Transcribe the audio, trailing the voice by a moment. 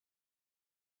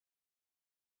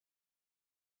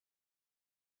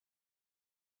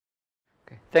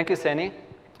Thank you, Seni.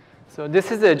 So this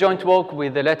is a joint work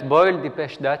with Let Boyle,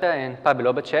 Dipesh Datta, and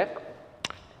Pavel Lobachek.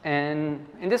 And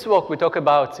in this work, we talk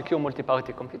about secure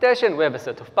multi-party computation. We have a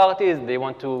set of parties. They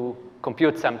want to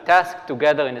compute some task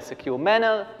together in a secure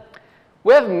manner.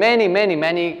 We have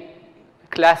many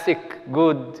classic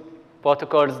good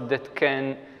protocols that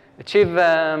can achieve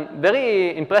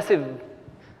very impressive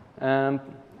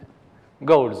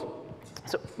goals.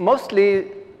 So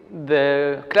mostly,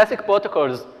 the classic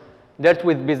protocols dealt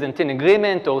with Byzantine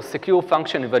agreement or secure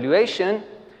function evaluation.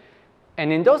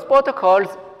 And in those protocols,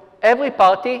 every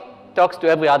party talks to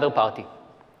every other party.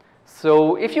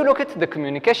 So if you look at the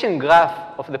communication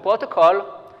graph of the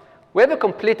protocol, we have a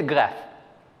complete graph.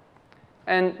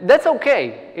 And that's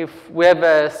OK if we have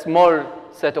a small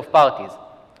set of parties.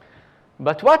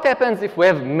 But what happens if we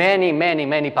have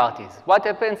many parties? What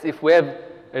happens if we have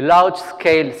a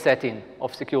large-scale setting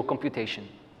of secure computation?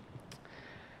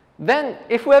 Then,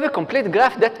 if we have a complete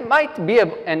graph, that might be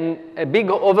a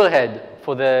big overhead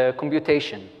for the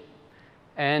computation.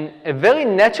 And a very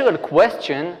natural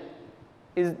question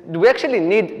is, do we actually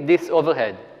need this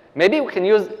overhead? Maybe we can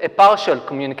use a partial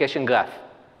communication graph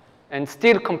and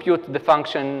still compute the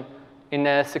function in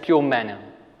a secure manner.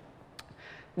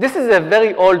 This is a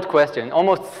very old question.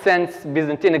 Almost since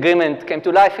Byzantine agreement came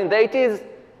to life in the 80s,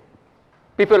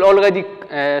 people already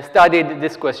studied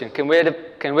this question. Can we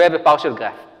have a partial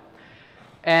graph?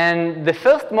 And the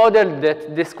first model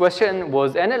that this question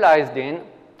was analyzed in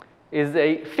is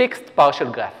a fixed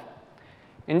partial graph.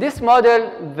 In this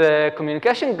model, the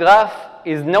communication graph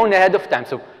is known ahead of time.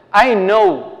 So I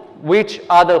know which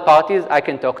other parties I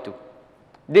can talk to.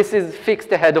 This is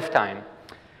fixed ahead of time.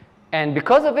 And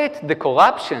because of it, the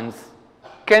corruptions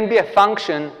can be a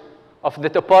function of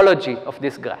the topology of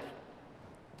this graph.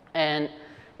 And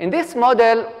in this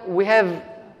model, we have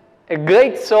a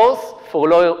great source for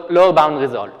lower bound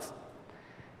results.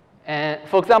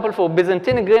 For example, for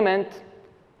Byzantine agreement,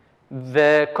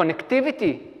 the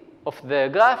connectivity of the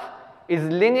graph is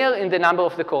linear in the number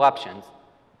of the corruptions.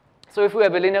 So if we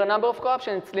have a linear number of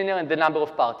corruptions, it's linear in the number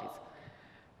of parties.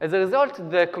 As a result,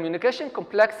 the communication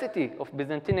complexity of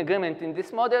Byzantine agreement in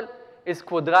this model is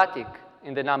quadratic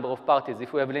in the number of parties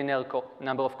if we have linear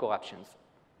number of corruptions.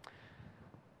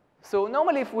 So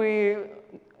normally, if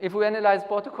we analyze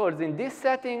protocols in this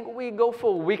setting, we go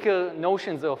for weaker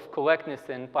notions of correctness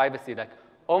and privacy, like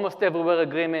almost everywhere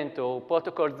agreement or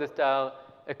protocols that are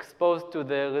exposed to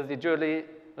the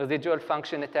residual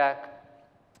function attack.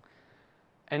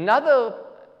 Another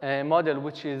model,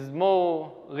 which is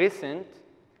more recent,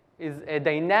 is a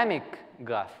dynamic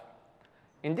graph.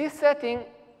 In this setting,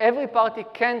 every party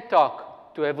can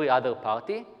talk to every other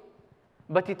party,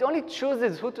 but it only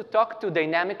chooses who to talk to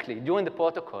dynamically during the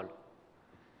protocol.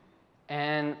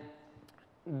 And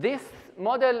this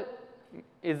model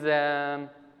is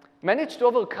managed to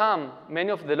overcome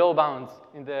many of the low bounds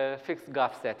in the fixed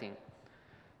graph setting.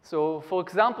 So for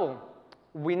example,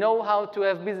 we know how to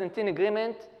have Byzantine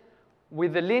agreement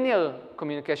with a linear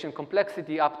communication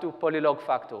complexity up to polylog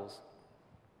factors.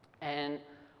 And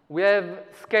we have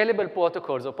scalable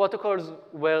protocols, or protocols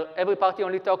where every party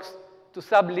only talks to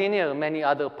sublinear many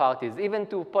other parties, even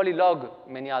to polylog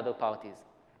many other parties.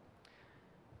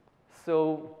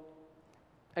 So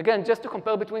again, just to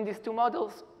compare between these two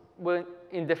models, where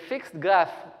in the fixed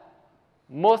graph,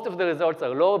 most of the results are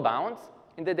lower bounds.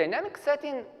 In the dynamic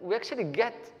setting, we actually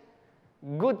get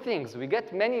good things. We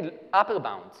get many upper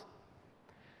bounds.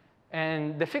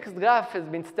 And the fixed graph has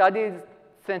been studied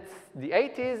since the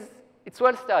 80s. It's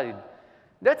well studied.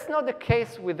 That's not the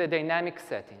case with the dynamic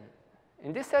setting.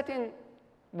 In this setting,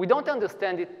 we don't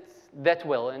understand it that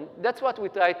well. And that's what we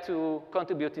try to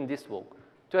contribute in this work,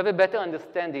 to have a better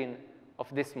understanding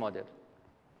of this model.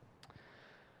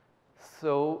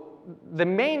 So the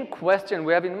main question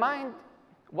we have in mind,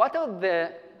 what are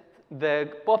the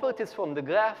properties from the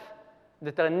graph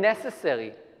that are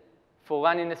necessary for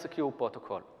running a secure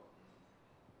protocol?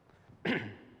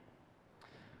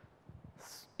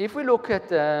 If we look at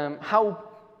how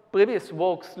previous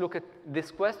works look at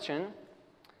this question,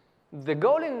 the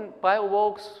goal in prior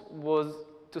works was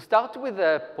to start with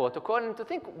a protocol and to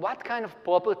think what kind of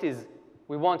properties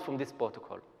we want from this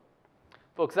protocol.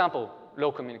 For example,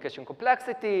 low communication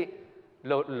complexity,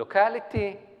 low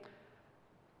locality.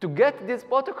 To get this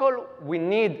protocol, we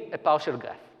need a partial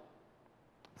graph.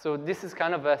 So this is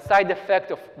kind of a side effect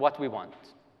of what we want.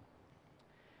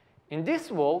 In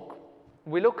this work,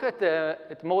 we look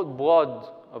at more broad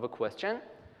of a question,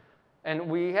 and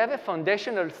we have a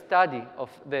foundational study of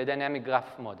the dynamic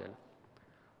graph model.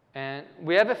 And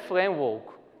we have a framework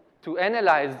to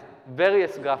analyze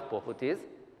various graph properties.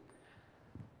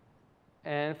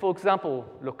 And for example,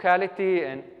 locality,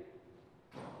 and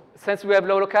since we have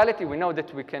low locality, we know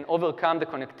that we can overcome the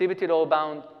connectivity lower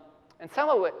bound. And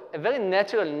somehow, a very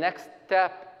natural next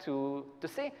step to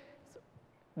see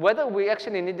whether we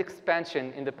actually need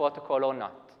expansion in the protocol or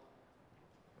not.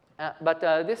 But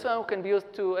this one can be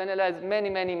used to analyze many,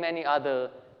 many, many other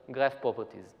graph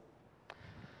properties.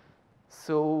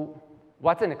 So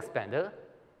what's an expander?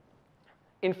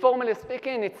 Informally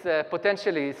speaking, it's a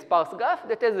potentially sparse graph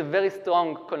that has a very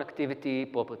strong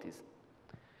connectivity properties.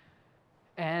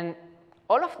 And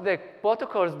all of the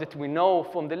protocols that we know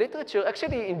from the literature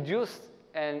actually induce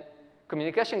a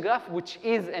communication graph which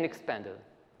is an expander.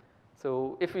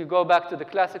 So if we go back to the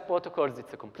classic protocols,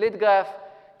 it's a complete graph.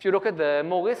 If you look at the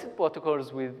more recent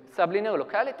protocols with sublinear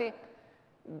locality,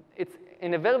 it's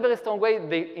in a very, very strong way,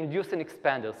 they induce an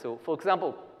expander. So for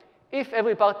example, if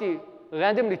every party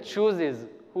randomly chooses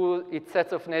who its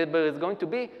sets of neighbors is going to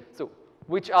be, so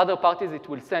which other parties it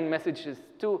will send messages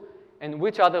to, and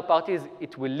which other parties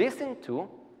it will listen to,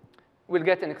 will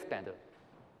get an expander.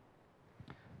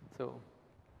 So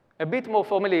a bit more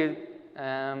formally,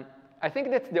 I think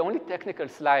that's the only technical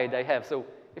slide I have. So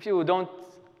if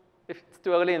it's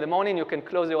too early in the morning, you can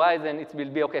close your eyes and it will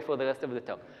be okay for the rest of the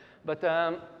talk. But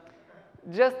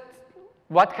just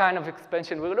what kind of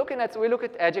expansion we're looking at, so we look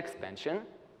at edge expansion.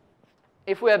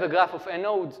 If we have a graph of n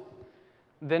nodes,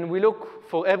 then we look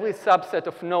for every subset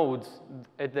of nodes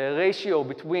at the ratio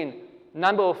between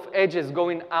number of edges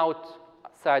going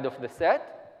outside of the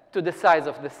set to the size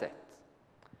of the set.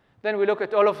 Then we look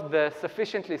at all of the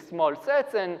sufficiently small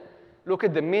sets and look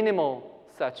at the minimal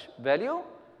such value.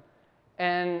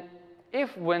 And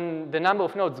if when the number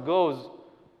of nodes grows,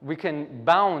 we can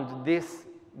bound this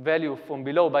value from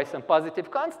below by some positive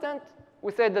constant,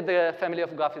 we say that the family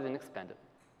of graph is an expander.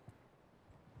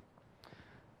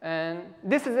 And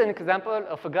this is an example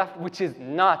of a graph which is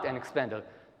not an expander.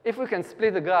 If we can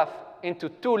split the graph into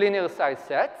two linear size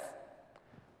sets,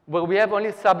 where we have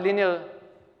only sublinear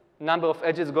number of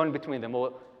edges going between them,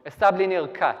 or a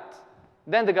sublinear cut,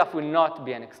 then the graph will not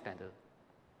be an expander.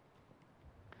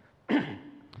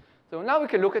 So now we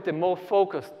can look at a more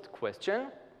focused question.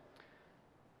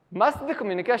 Must the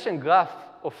communication graph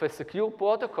of a secure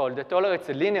protocol that tolerates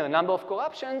a linear number of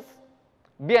corruptions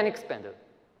be an expander?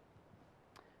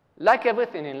 Like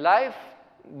everything in life,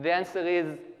 the answer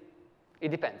is, it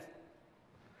depends.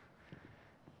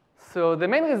 So the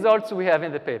main results we have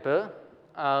in the paper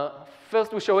are,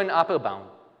 first we show an upper bound.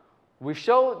 We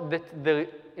show that there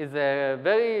is a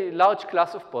very large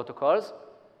class of protocols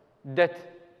that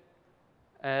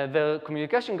the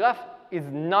communication graph is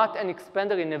not an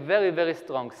expander in a very, very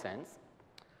strong sense.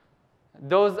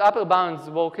 Those upper bounds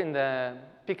work in the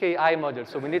PKI model,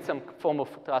 so we need some form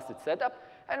of trusted setup.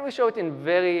 And we show it in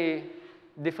very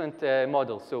different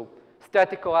models. So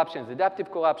static corruptions,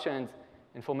 adaptive corruptions,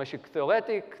 information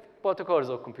theoretic protocols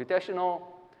or computational,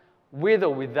 with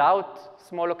or without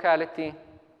small locality.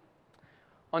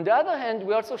 On the other hand,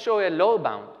 we also show a lower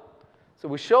bound. So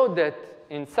we show that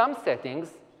in some settings,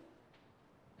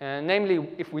 namely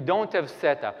if we don't have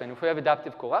setup and if we have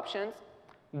adaptive corruptions,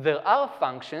 there are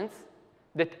functions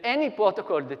that any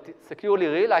protocol that securely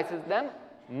realizes them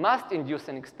must induce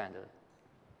an expander.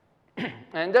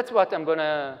 And that's what I'm going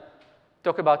to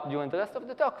talk about during the rest of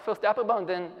the talk. First the upper bound,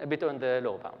 then a bit on the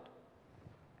lower bound.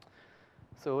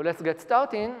 So let's get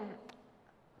started.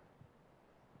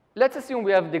 Let's assume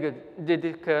we have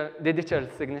digital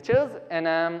signatures.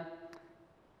 And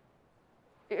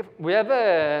if we have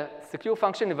a secure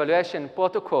function evaluation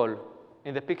protocol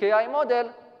in the PKI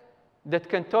model that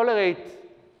can tolerate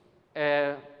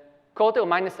a quarter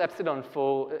minus epsilon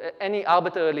for any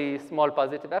arbitrarily small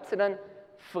positive epsilon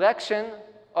fraction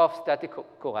of static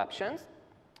corruptions.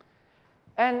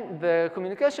 And the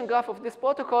communication graph of this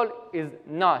protocol is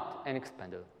not an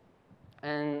expander.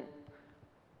 And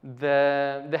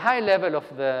the high level of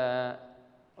the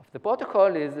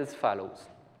protocol is as follows.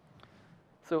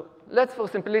 So let's, for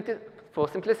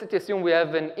simplicity, assume we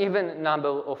have an even number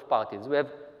of parties. We have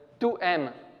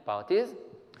 2m parties.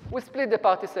 We split the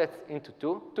party sets into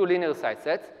two linear size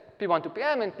sets, p1 to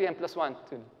pm and pm plus 1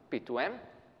 to p2m.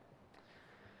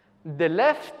 The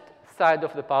left side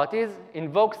of the parties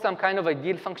invokes some kind of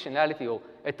ideal functionality or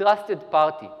a trusted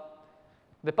party.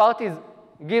 The parties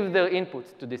give their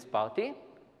inputs to this party,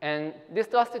 and this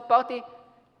trusted party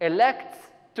elects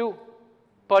two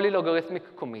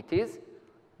polylogarithmic committees,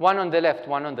 one on the left,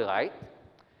 one on the right.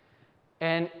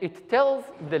 And it tells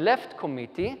the left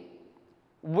committee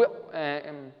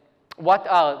what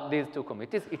are these two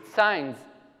committees. It signs,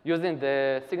 using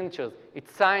the signatures, it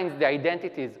signs the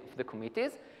identities of the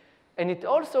committees. And it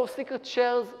also secret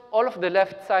shares all of the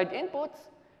left side inputs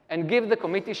and give the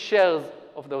committee shares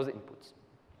of those inputs.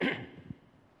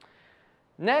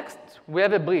 Next, we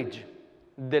have a bridge.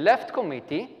 The left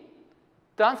committee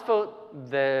transfers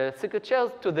the secret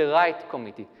shares to the right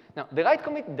committee. Now, the right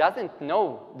committee doesn't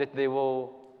know that they were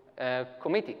a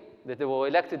committee, that they were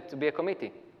elected to be a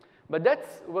committee. But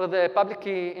that's where the public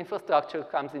key infrastructure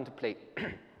comes into play.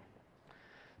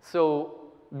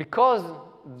 So because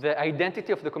the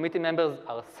identity of the committee members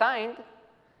are signed,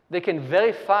 they can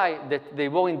verify that they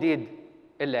were indeed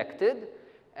elected.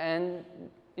 And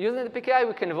using the PKI,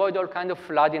 we can avoid all kinds of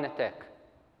flooding attack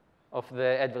of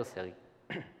the adversary.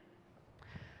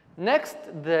 Next,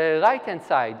 the right-hand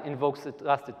side invokes a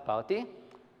trusted party.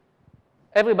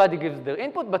 Everybody gives their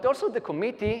input, but also the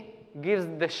committee gives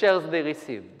the shares they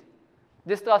received.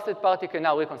 This trusted party can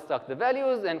now reconstruct the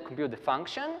values and compute the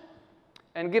function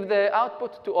and give the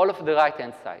output to all of the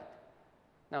right-hand side.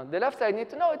 Now, the left side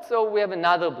needs to know it, so we have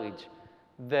another bridge.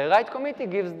 The right committee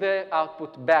gives the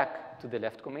output back to the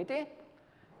left committee.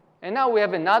 And now we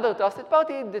have another trusted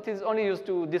party that is only used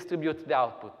to distribute the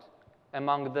output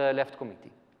among the left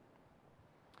committee.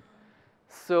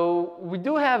 So we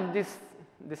do have this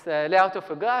layout of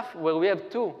a graph where we have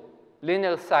two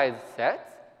linear size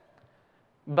sets,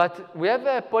 but we have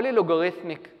a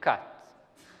polylogarithmic cut.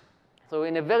 So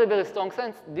in a very, very strong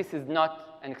sense, this is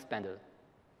not an expander.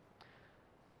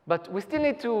 But we still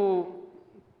need to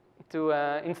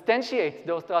instantiate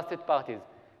those trusted parties.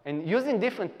 And using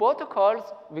different protocols,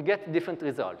 we get different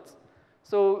results.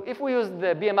 So if we use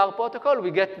the BMR protocol,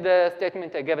 we get the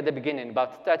statement I gave at the beginning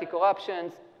about static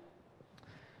corruptions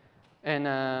and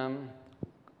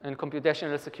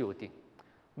computational security.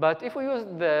 But if we use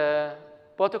the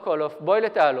protocol of Boyle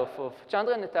et al. Of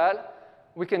Chandran et al.,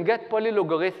 we can get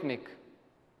polylogarithmic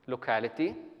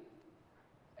locality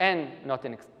and not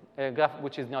a graph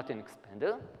which is not an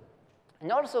expander.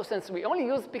 And also, since we only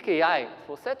use PKI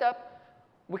for setup,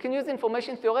 we can use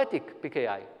information theoretic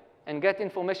PKI and get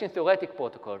information theoretic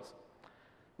protocols.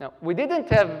 Now, we didn't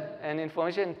have an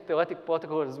information theoretic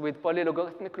protocols with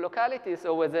polylogarithmic locality,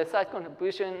 so as a side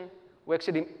contribution, we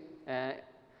actually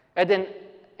had an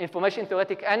information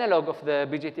theoretic analog of the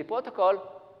BGT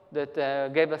protocol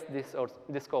that gave us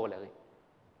this corollary.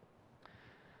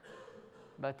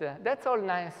 But that's all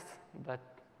nice, but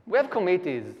we have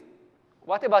committees.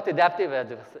 What about adaptive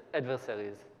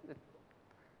adversaries?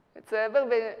 It's a very,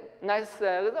 very nice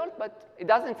result, but it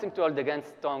doesn't seem to hold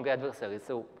against strong adversaries.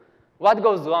 So what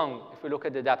goes wrong if we look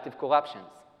at adaptive corruptions?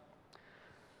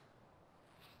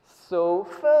 So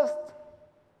first,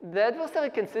 the adversary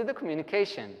can see the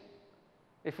communication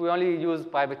if we only use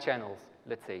private channels,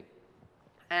 let's say.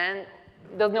 And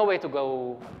there's no way to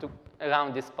go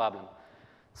around this problem.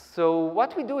 So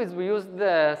what we do is we use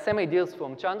the same ideas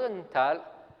from Chandran et al.,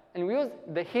 and we use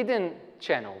the hidden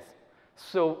channels.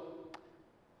 So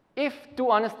if two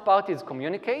honest parties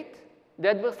communicate, the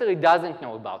adversary doesn't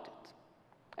know about it.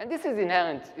 And this is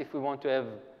inherent if we want to have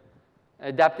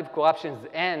adaptive corruptions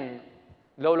and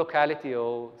low locality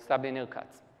or sublinear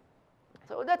cuts.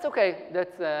 So that's OK.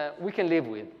 That's, we can live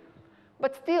with.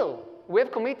 But still, we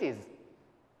have committees.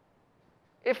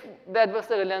 If the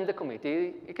adversary learns the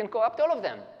committee, he can corrupt all of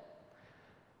them.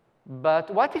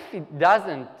 But what if he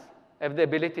doesn't have the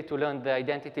ability to learn the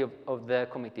identity of the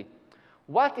committee?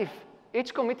 What if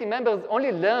each committee member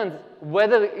only learns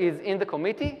whether he is in the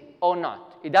committee or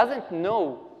not? He doesn't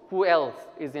know who else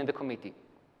is in the committee.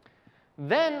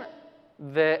 Then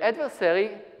the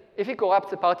adversary, if he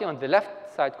corrupts a party on the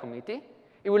left side committee,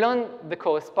 he will learn the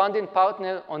corresponding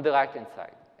partner on the right-hand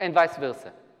side, and vice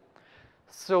versa.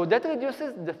 So that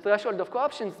reduces the threshold of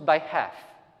corruptions by half.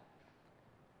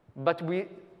 But we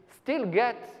still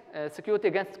get security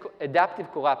against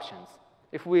adaptive corruptions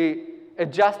if we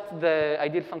adjust the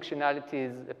ideal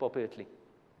functionalities appropriately.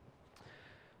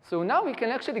 So now we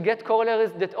can actually get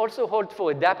corollaries that also hold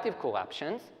for adaptive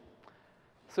corruptions.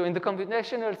 So in the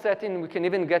computational setting, we can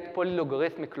even get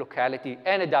polylogarithmic locality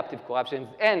and adaptive corruptions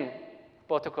and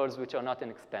protocols which are not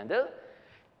an expander.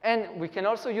 And we can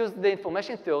also use the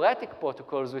information theoretic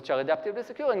protocols which are adaptively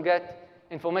secure and get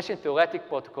information theoretic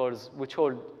protocols which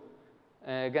hold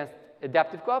against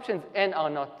adaptive corruptions and are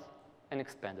not an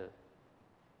expander.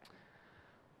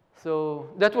 So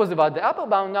that was about the upper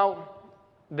bound. Now,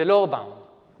 the lower bound.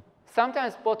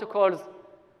 Sometimes protocols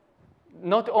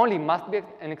not only must be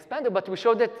an expander, but we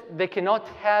show that they cannot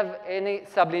have any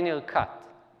sublinear cut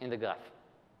in the graph.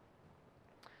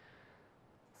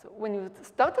 So when you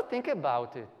start to think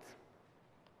about it,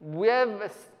 we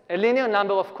have a linear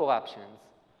number of corruptions.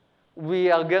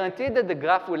 We are guaranteed that the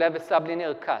graph will have a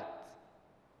sublinear cut.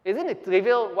 Isn't it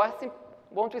trivial? Why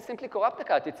won't we simply corrupt the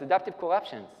cut? It's adaptive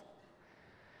corruptions.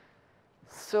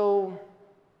 So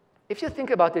if you think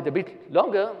about it a bit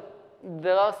longer,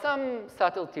 there are some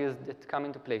subtleties that come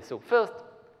into play. So first,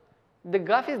 the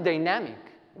graph is dynamic.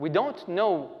 We don't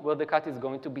know where the cut is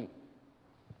going to be.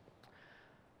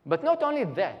 But not only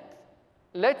that,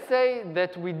 let's say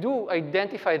that we do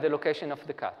identify the location of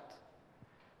the cut.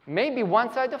 Maybe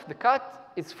one side of the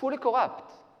cut is fully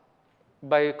corrupt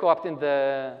by corrupting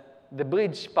the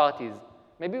bridge parties.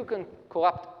 Maybe we can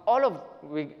corrupt all of,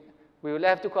 we will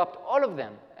have to corrupt all of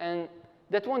them, and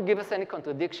that won't give us any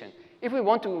contradiction. If we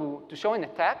want to show an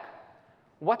attack,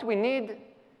 what we need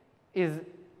is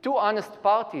two honest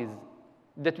parties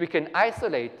that we can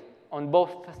isolate on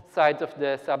both sides of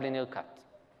the sublinear cut.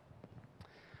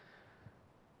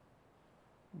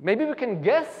 Maybe we can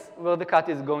guess where the cut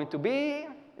is going to be.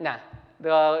 Nah,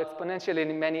 there are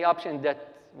exponentially many options that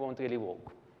won't really work.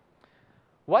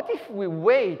 What if we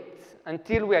wait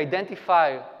until we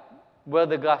identify where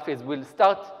the graph is? We'll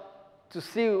start to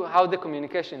see how the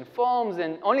communication forms,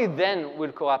 and only then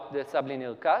we'll corrupt the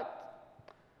sublinear cut.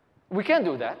 We can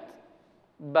do that,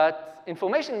 but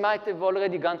information might have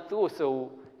already gone through.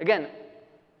 So again,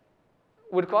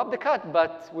 we'll corrupt the cut,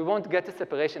 but we won't get a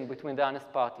separation between the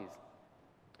honest parties.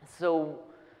 So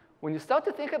when you start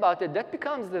to think about it, that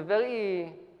becomes a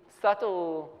very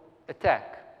subtle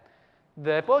attack.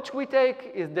 The approach we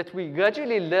take is that we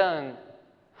gradually learn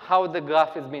how the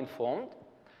graph is being formed,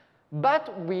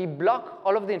 but we block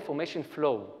all of the information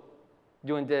flow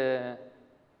during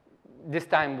this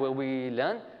time where we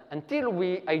learn until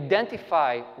we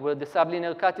identify where the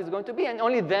sublinear cut is going to be, and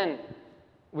only then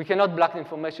we cannot block the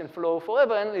information flow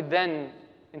forever, and only then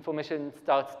information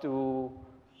starts to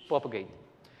propagate.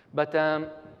 But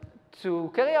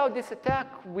to carry out this attack,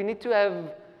 we need to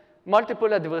have multiple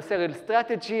adversarial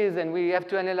strategies, and we have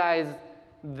to analyze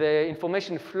the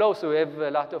information flow. So we have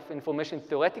a lot of information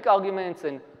theoretic arguments,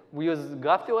 and we use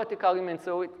graph theoretic arguments.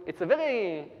 So it's a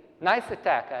very nice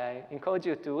attack. I encourage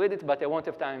you to read it, but I won't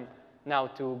have time now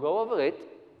to go over it.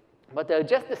 But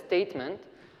just a statement.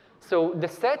 So the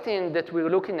setting that we're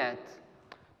looking at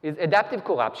is adaptive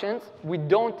corruptions. We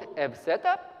don't have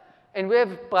setup. And we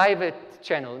have private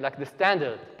channel, like the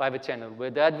standard private channel, where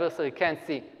the adversary can't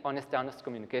see honest-to-honest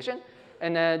communication.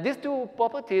 And these two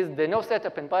properties, the no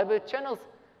setup and private channels,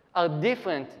 are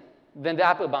different than the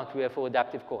upper bound we have for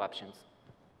adaptive corruptions.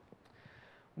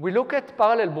 We look at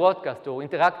parallel broadcast or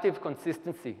interactive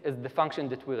consistency as the function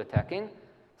that we're attacking.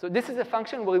 So this is a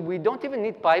function where we don't even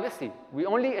need privacy. We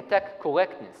only attack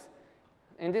correctness.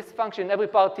 In this function, every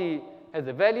party has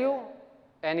a value,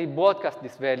 and it broadcasts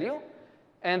this value.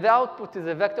 And the output is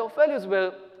a vector of values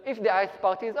where if the ith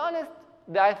party is honest,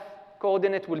 the ith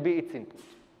coordinate will be its input.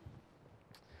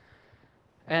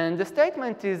 And the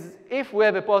statement is if we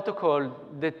have a protocol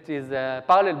that is a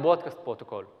parallel broadcast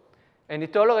protocol, and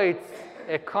it tolerates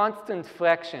a constant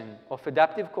fraction of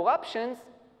adaptive corruptions,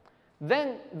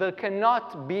 then there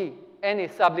cannot be any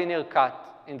sublinear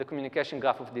cut in the communication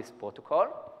graph of this protocol.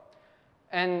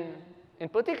 And in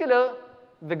particular,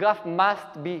 the graph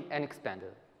must be an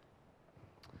expander.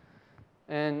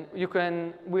 And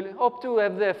we'll hope to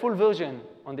have the full version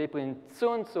on the ePrint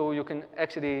soon, so you can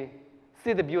actually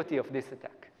see the beauty of this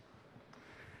attack.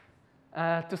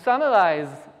 To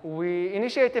summarize, we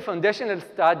initiate a foundational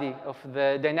study of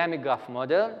the dynamic graph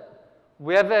model.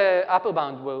 We have an upper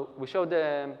bound where we show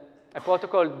a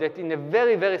protocol that in a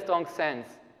very, very strong sense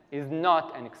is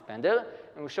not an expander.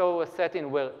 And we show a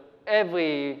setting where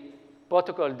every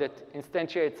protocol that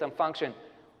instantiates some function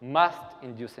must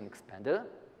induce an expander.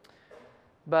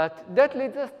 But that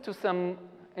leads us to some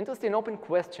interesting open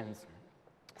questions.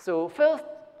 So first,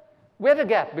 we have a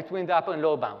gap between the upper and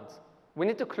lower bounds. We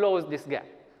need to close this gap.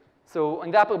 So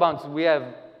in the upper bounds, we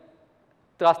have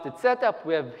trusted setup.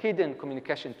 We have hidden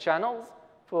communication channels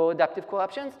for adaptive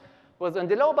corruptions. Whereas on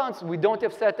the lower bounds, we don't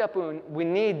have setup. We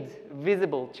need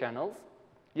visible channels,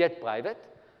 yet private.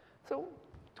 So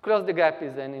to close the gap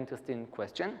is an interesting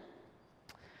question.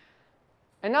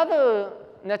 Another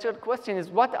natural question is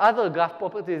what other graph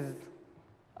properties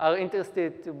are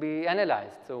interested to be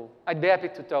analyzed? So I'd be happy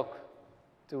to talk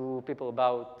to people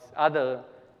about other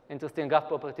interesting graph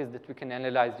properties that we can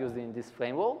analyze using this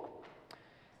framework.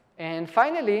 And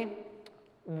finally,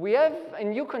 we have a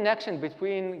new connection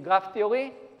between graph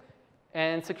theory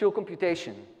and secure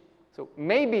computation. So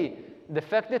maybe the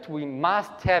fact that we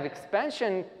must have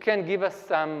expansion can give us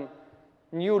some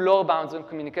new lower bounds on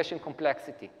communication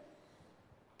complexity.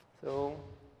 So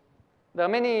there are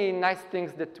many nice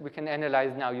things that we can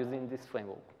analyze now using this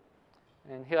framework.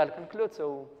 And here I'll conclude,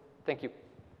 so thank you.